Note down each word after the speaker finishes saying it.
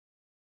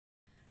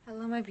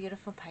Hello, my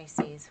beautiful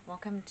Pisces.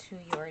 Welcome to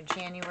your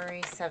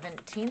January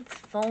 17th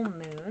full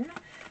moon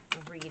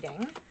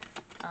reading.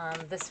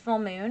 This full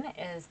moon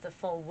is the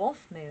full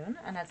wolf moon,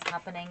 and it's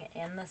happening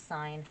in the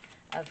sign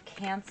of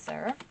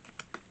Cancer.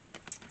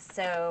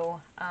 So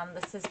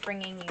this is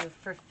bringing you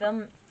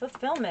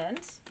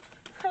fulfillment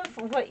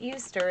of what you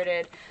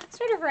started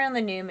sort of around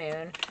the new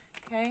moon.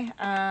 Okay,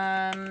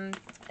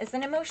 it's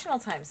an emotional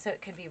time, so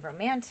it could be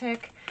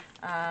romantic.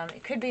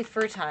 It could be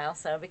fertile,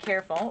 so be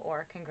careful,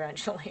 or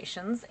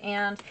congratulations.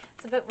 And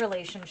it's about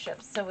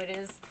relationships, so it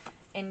is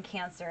in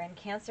Cancer, and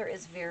Cancer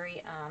is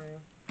very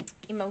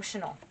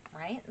emotional,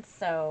 right?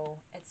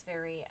 So it's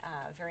very,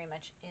 very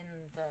much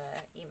in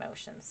the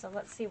emotions. So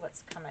let's see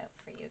what's come out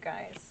for you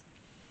guys.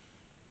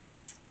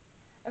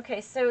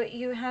 Okay, so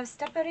you have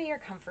stepped out of your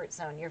comfort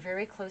zone. You're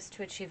very close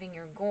to achieving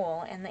your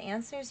goal, and the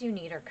answers you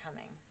need are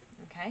coming,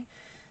 okay?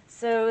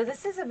 So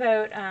this is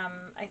about,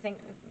 I think,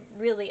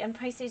 really, and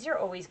Pisces, you're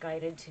always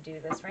guided to do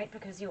this, right?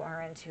 Because you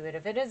are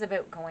intuitive. It is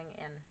about going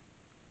in.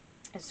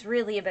 It's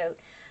really about,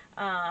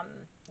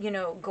 you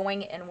know,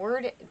 going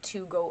inward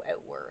to go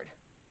outward.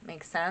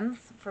 Makes sense?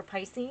 For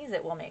Pisces,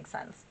 it will make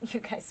sense. You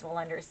guys will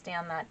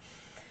understand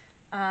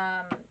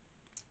that.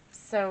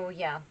 So,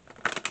 yeah.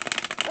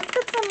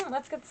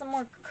 Let's get some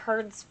more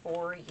cards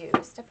for you.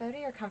 Step out of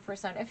your comfort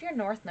zone. If your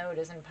North Node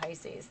is in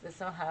Pisces,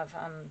 this will have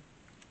a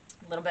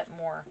little bit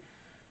more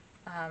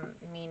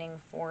meaning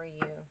for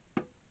you.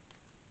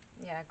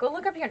 Yeah, go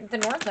look up the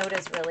North Node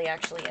is really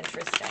actually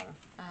interesting.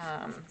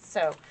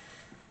 So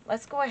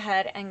let's go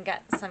ahead and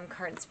get some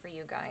cards for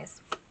you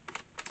guys.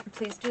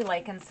 Please do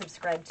like and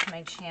subscribe to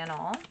my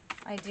channel.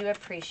 I do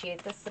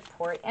appreciate the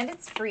support, and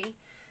it's free,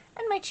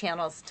 and my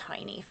channel's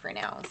tiny for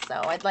now,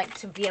 so I'd like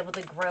to be able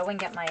to grow and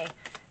get my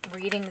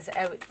readings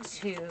out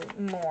to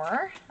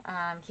more.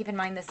 Keep in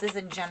mind, this is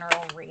a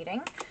general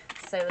reading.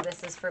 So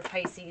this is for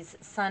Pisces,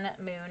 Sun,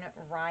 Moon,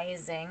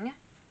 Rising,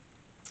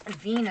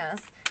 Venus,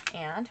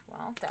 and,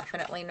 well,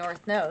 definitely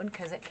North Node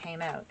because it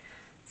came out.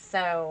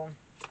 So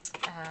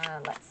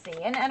let's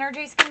see. And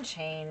energies can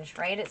change,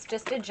 right? It's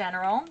just a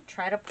general.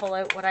 Try to pull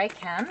out what I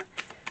can.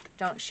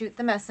 Don't shoot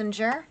the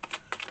messenger.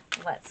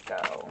 Let's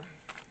go.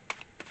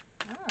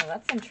 Oh,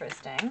 that's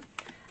interesting.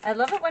 I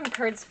love it when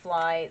cards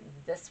fly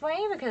this way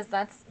because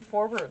that's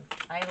forward.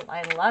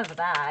 I love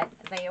that.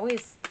 They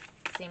always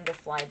seem to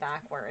fly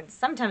backwards.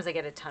 Sometimes I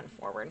get a ton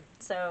forward.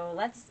 So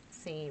let's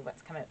see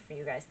what's come out for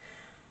you guys.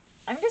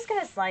 I'm just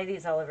going to slide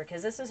these all over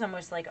because this is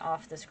almost like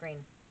off the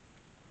screen.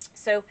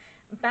 So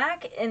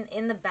back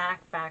in the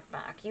back,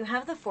 you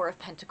have the Four of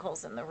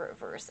Pentacles in the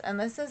reverse. And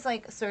this is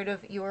like sort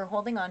of you were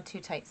holding on too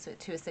tight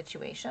to a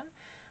situation.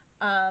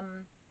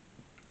 I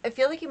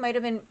feel like you might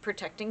have been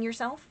protecting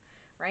yourself,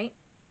 right?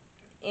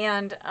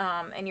 And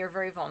you're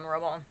very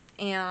vulnerable.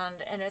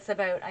 And it's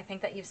about, I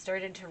think that you've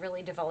started to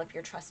really develop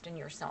your trust in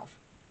yourself,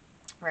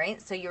 right?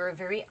 So you're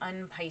very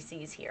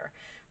un-Pisces here,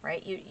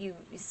 right?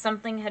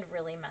 Something had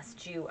really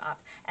messed you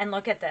up. And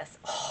look at this.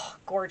 Oh,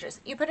 gorgeous.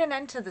 You put an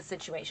end to the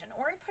situation,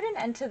 or you put an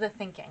end to the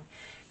thinking,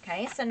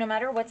 okay? So no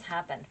matter what's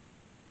happened.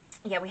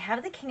 Yeah, we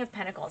have the King of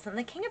Pentacles, and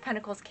the King of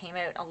Pentacles came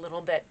out a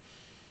little bit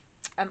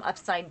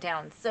upside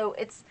down. So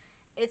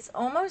it's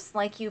almost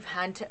like you've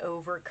had to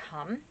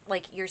overcome,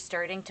 like you're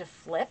starting to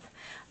flip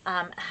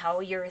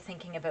how you're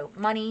thinking about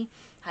money,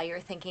 how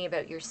you're thinking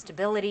about your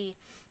stability,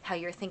 how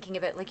you're thinking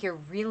about, like, you're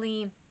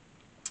really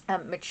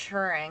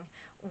maturing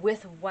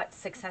with what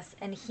success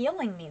and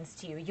healing means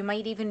to you. You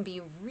might even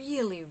be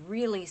really,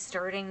 really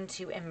starting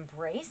to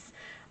embrace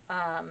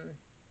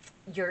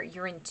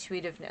your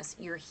intuitiveness,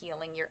 your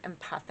healing, your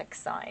empathic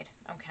side,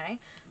 okay?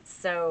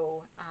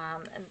 So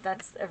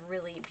that's a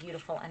really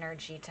beautiful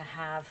energy to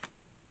have.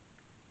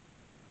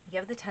 You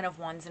have the Ten of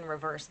Wands in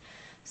reverse.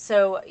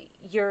 So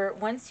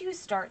once you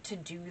start to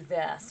do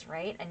this,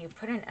 right, and you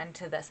put an end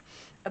to this,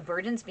 a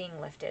burden's being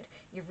lifted.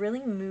 You're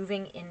really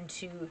moving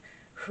into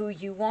who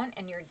you want,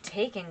 and you're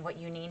taking what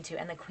you need to.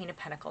 And the Queen of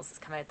Pentacles has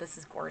come out. This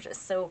is gorgeous.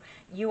 So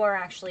you are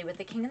actually, with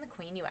the King and the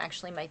Queen, you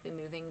actually might be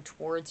moving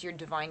towards your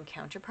divine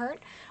counterpart,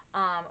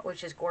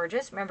 which is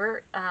gorgeous.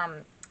 Remember,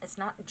 it's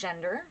not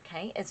gender,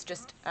 okay? It's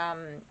just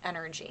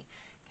energy.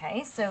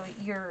 Okay, so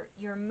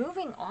you're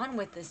moving on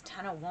with this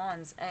Ten of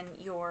Wands, and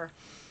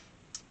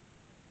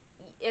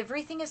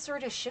everything is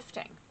sort of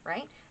shifting,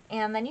 right?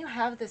 And then you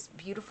have this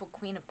beautiful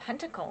Queen of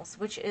Pentacles,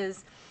 which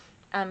is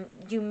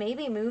you may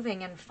be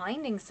moving and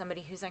finding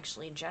somebody who's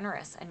actually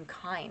generous and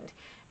kind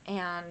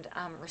and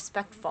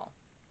respectful,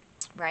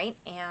 right?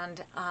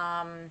 And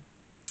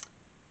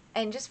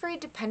just very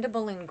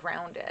dependable and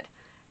grounded,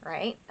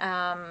 right?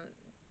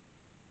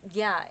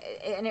 Yeah,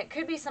 and it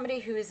could be somebody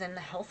who is in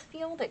the health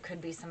field. It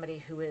could be somebody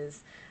who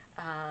is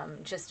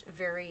just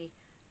very,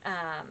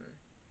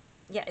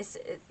 yeah,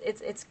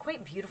 it's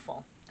quite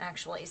beautiful,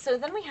 actually. So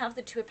then we have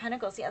the Two of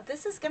Pentacles. Yeah,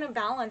 this is going to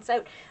balance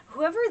out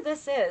whoever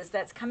this is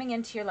that's coming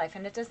into your life,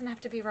 and it doesn't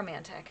have to be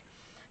romantic,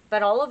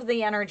 but all of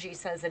the energy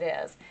says it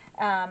is.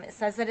 It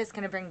says that it's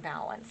going to bring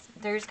balance.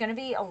 There's going to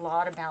be a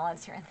lot of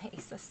balance here in the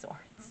Ace of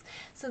Swords.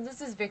 So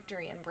this is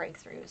victory and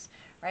breakthroughs,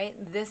 right?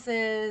 This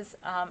is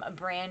a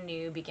brand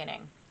new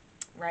beginning.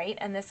 right?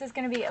 And this is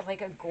going to be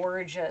like a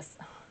gorgeous,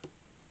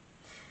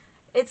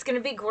 it's going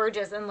to be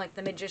gorgeous. And like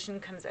the Magician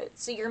comes out.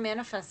 So you're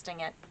manifesting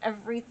it.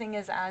 Everything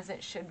is as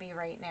it should be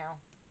right now.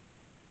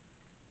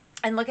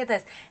 And look at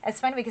this. It's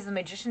funny because the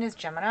Magician is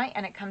Gemini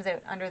and it comes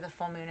out under the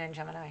full moon in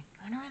Gemini.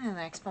 I don't know when the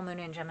next full moon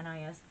in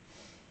Gemini is.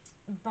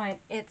 But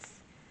it's,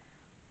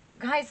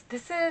 guys,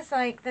 this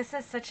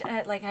is such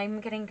a, like,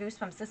 I'm getting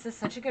goosebumps. This is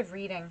such a good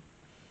reading.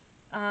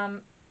 Yeah,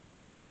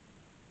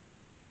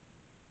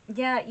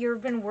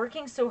 you've been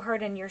working so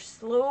hard and you're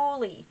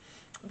slowly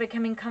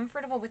becoming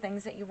comfortable with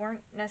things that you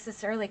weren't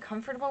necessarily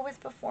comfortable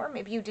with before.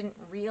 Maybe you didn't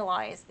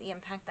realize the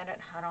impact that it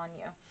had on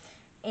you.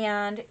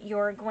 And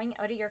you're going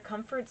out of your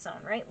comfort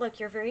zone, right? Look,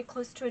 you're very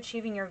close to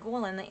achieving your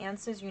goal and the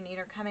answers you need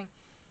are coming.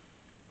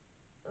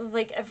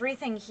 Like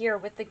everything here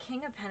with the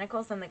King of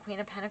Pentacles and the Queen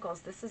of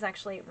Pentacles, this is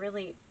actually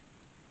really,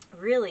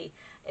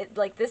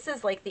 this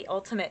is like the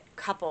ultimate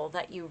couple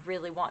that you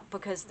really want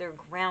because they're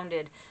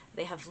grounded.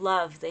 They have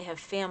love, they have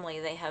family,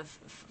 they have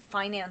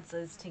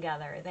finances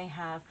together. They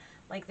have,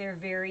 like, they're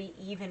very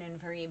even and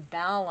very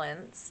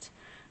balanced,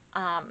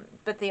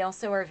 but they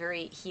also are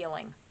very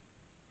healing,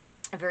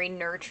 very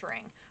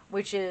nurturing,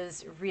 which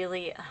is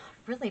really,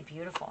 really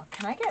beautiful.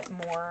 Can I get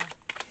more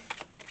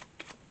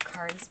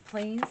cards,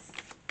 please?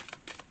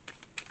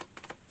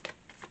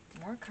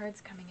 More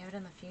cards coming out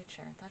in the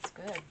future. That's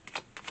good. Okay,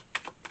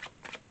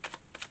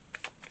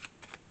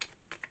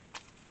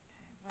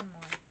 one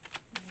more.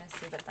 I'm going to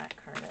see what that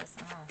card is.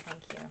 Oh,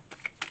 thank you.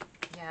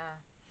 Yeah.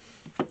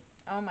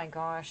 Oh my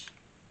gosh.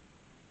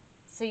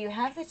 So you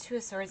have the Two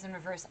of Swords in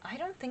reverse. I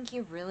don't think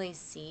you really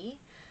see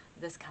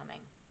this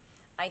coming.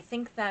 I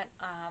think that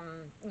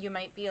you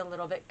might be a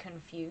little bit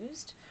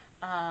confused,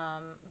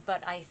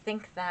 but I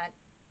think that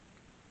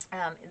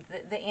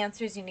the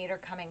answers you need are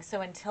coming.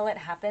 So until it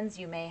happens,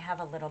 you may have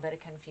a little bit of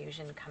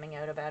confusion coming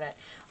out about it.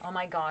 Oh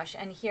my gosh.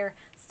 And here,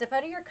 step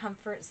out of your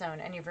comfort zone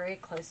and you're very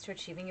close to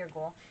achieving your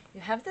goal.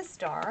 You have the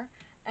Star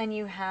and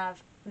you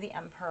have the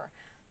Emperor.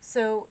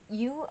 So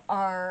you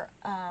are,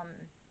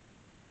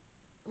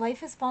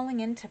 life is falling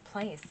into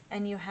place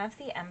and you have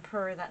the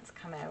Emperor that's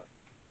come out.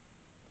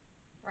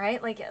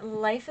 Right? Like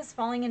life is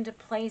falling into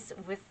place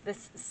with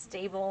this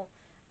stable,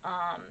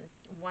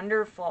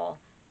 wonderful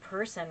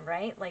person,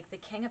 right? Like the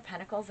King of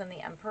Pentacles and the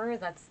Emperor,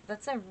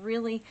 that's a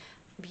really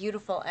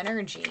beautiful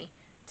energy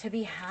to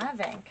be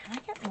having. Can I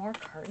get more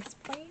cards,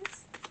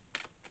 please?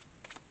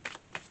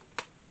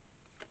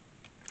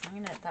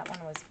 That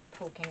one was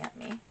poking at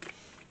me.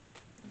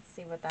 Let's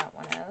see what that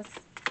one is.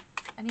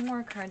 Any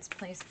more cards,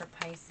 please, for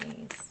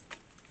Pisces?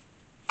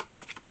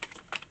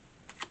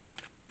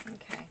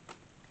 Okay.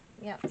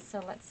 Yeah,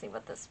 so let's see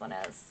what this one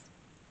is.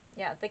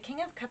 Yeah, the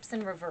King of Cups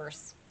in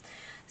reverse.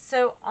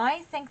 So I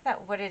think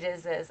that what it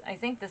is I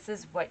think this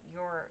is what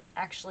you're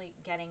actually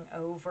getting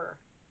over.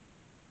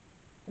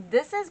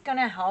 This is going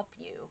to help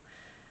you.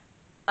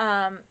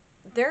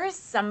 There is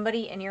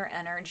somebody in your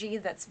energy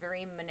that's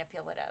very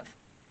manipulative,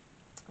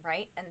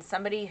 right? And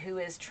somebody who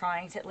is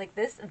trying to, like,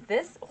 this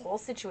whole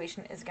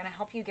situation is going to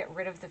help you get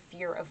rid of the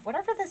fear of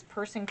whatever this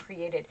person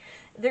created.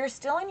 They're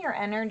still in your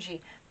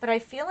energy, but I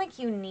feel like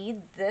you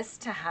need this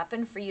to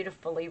happen for you to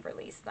fully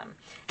release them.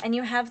 And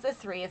you have the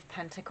Three of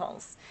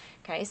Pentacles.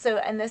 Okay, so,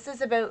 and this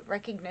is about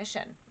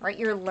recognition, right?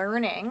 You're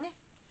learning,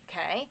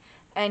 okay,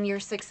 and you're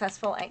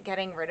successful at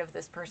getting rid of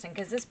this person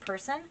because this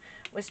person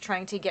was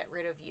trying to get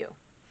rid of you.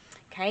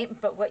 Okay,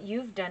 but what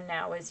you've done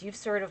now is you've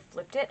sort of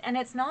flipped it, and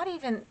it's not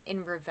even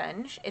in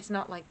revenge. It's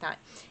not like that.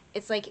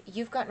 It's like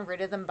you've gotten rid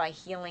of them by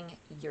healing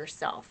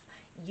yourself.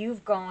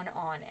 You've gone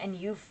on and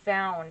you've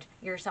found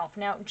yourself.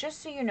 Now,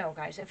 just so you know,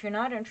 guys, if you're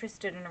not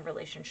interested in a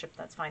relationship,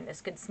 that's fine.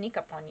 This could sneak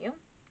up on you,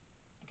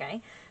 okay,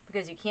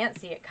 because you can't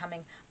see it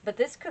coming. But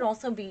this could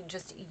also be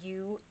just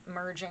you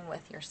merging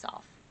with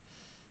yourself.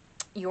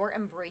 You're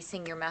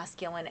embracing your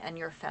masculine and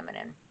your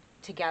feminine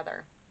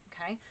together,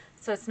 okay?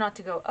 So it's not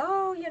to go,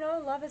 oh, you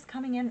know, love is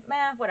coming in,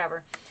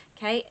 whatever.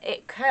 Okay,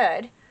 it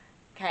could,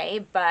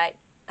 okay, but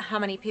how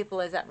many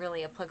people is that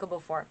really applicable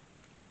for?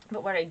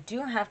 But what I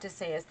do have to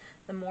say is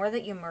the more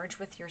that you merge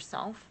with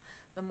yourself,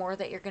 the more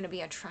that you're going to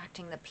be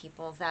attracting the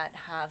people that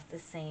have the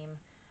same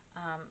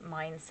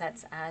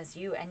mindsets as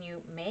you. And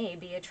you may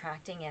be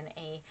attracting in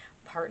a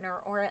partner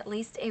or at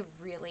least a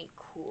really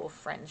cool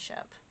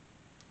friendship.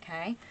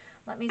 Okay,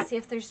 let me see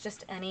if there's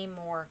just any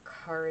more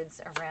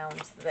cards around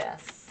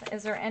this.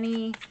 Is there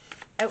any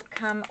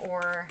outcome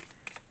or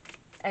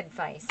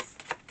advice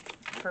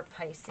for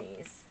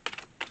Pisces?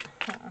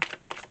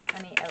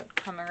 Any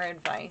outcome or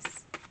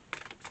advice?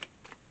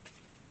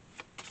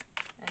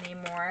 Any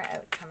more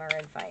outcome or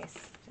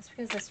advice? Just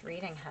because this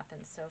reading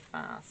happens so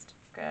fast.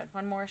 Good.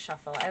 One more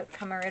shuffle.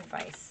 Outcome or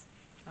advice?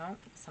 Oh,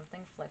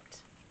 something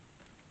flipped.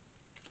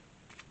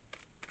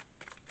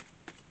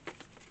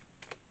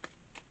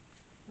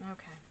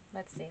 Okay,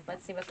 let's see.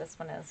 Let's see what this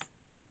one is.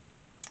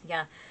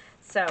 Yeah,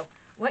 so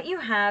what you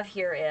have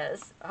here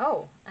is,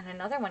 oh, and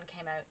another one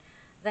came out.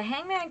 The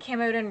Hangman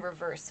came out in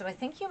reverse, so I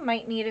think you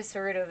might need to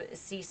sort of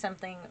see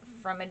something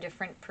from a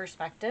different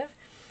perspective.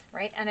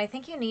 right? And I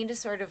think you need to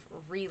sort of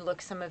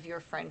relook some of your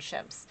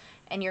friendships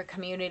and your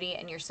community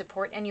and your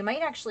support, and you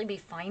might actually be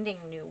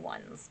finding new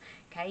ones,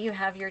 okay? You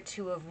have your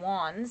Two of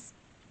Wands,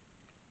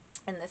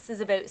 and this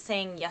is about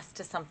saying yes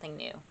to something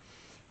new,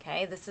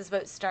 okay? This is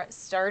about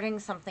starting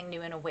something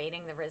new and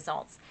awaiting the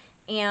results.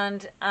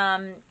 And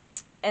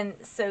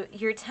so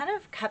your Ten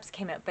of Cups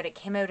came out, but it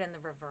came out in the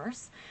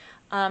reverse.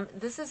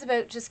 This is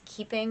about just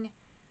keeping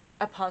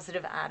a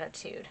positive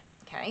attitude.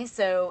 Okay,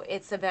 so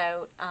it's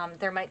about,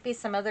 there might be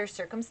some other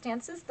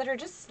circumstances that are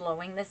just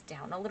slowing this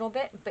down a little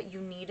bit, but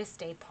you need to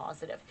stay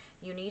positive.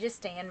 You need to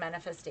stay in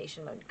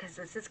manifestation mode because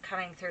this is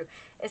coming through.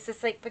 It's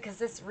just like, because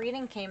this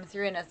reading came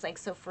through and it's like,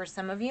 so for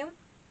some of you,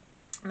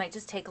 it might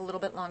just take a little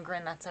bit longer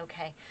and that's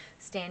okay.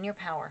 Stay in your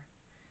power.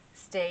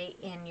 Stay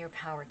in your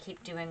power.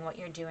 Keep doing what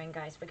you're doing,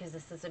 guys, because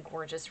this is a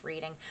gorgeous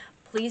reading.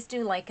 Please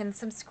do like and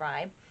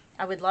subscribe.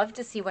 I would love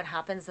to see what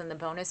happens in the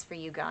bonus for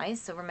you guys.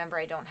 So remember,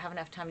 I don't have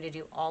enough time to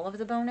do all of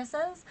the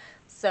bonuses.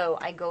 So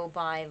I go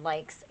by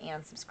likes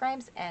and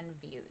subscribes and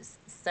views.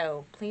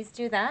 So please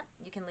do that.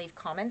 You can leave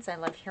comments. I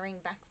love hearing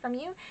back from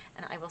you.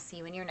 And I will see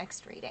you in your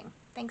next reading.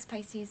 Thanks,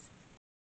 Pisces.